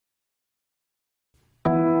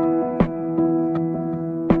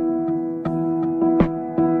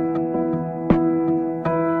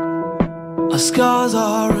scars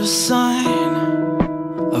are a sign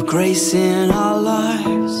of grace in our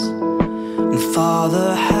lives. And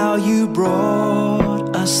Father, how you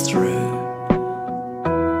brought us through.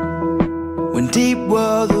 When deep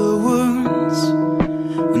were the wounds,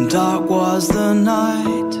 when dark was the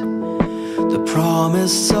night, the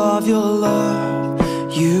promise of your love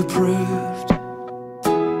you proved.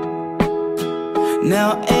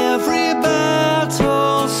 Now every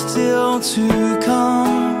battle still to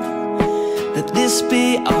come, let this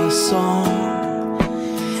be our song.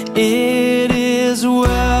 It is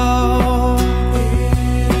well,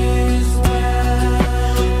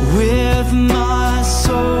 with my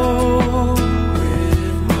soul.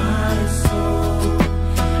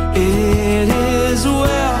 It is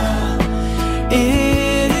well,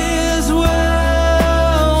 it is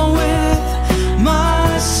well with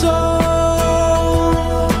my soul.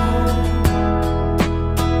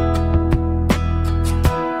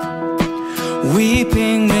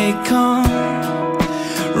 Weeping may come,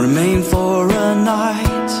 remain for a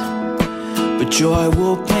night, but joy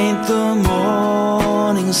will paint the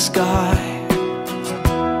morning sky.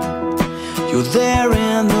 You're there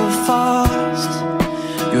in the fast,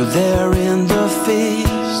 you're there in the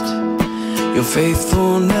feast. Your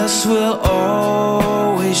faithfulness will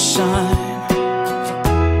always shine.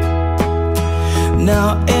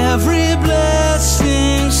 Now every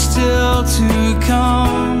blessing still to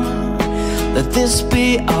come, let this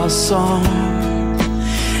be our song.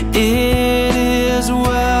 It is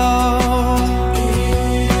well,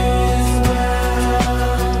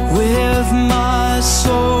 with my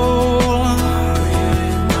soul.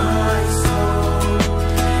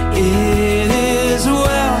 It is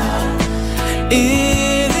well,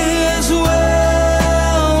 it is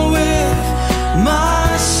well with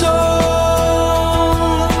my soul.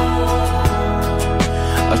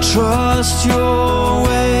 I trust your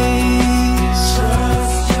ways,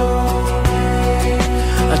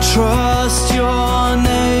 I trust your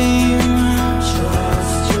name,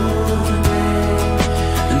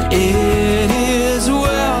 and it is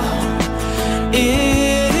well,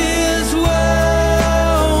 it is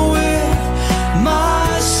well with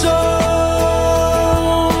my soul.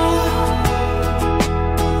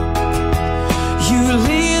 You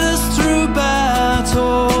lead us through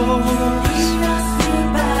battles,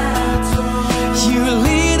 you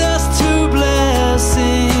lead us to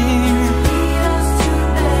blessing,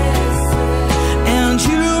 and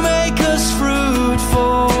you make us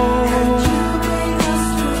fruitful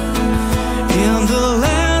in the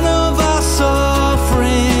land of our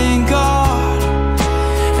suffering, God.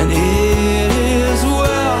 And it is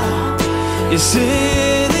well, yes,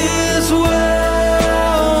 it is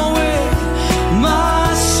well with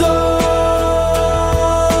my soul.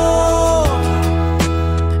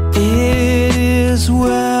 It is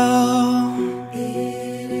well,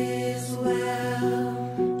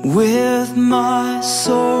 with my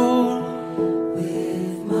soul.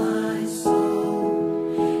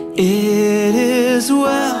 It is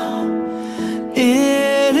well,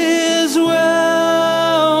 it is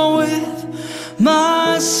well with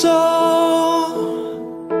my soul.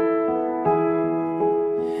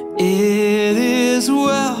 It is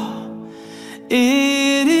well,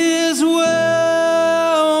 it is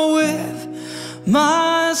well with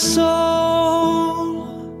my soul.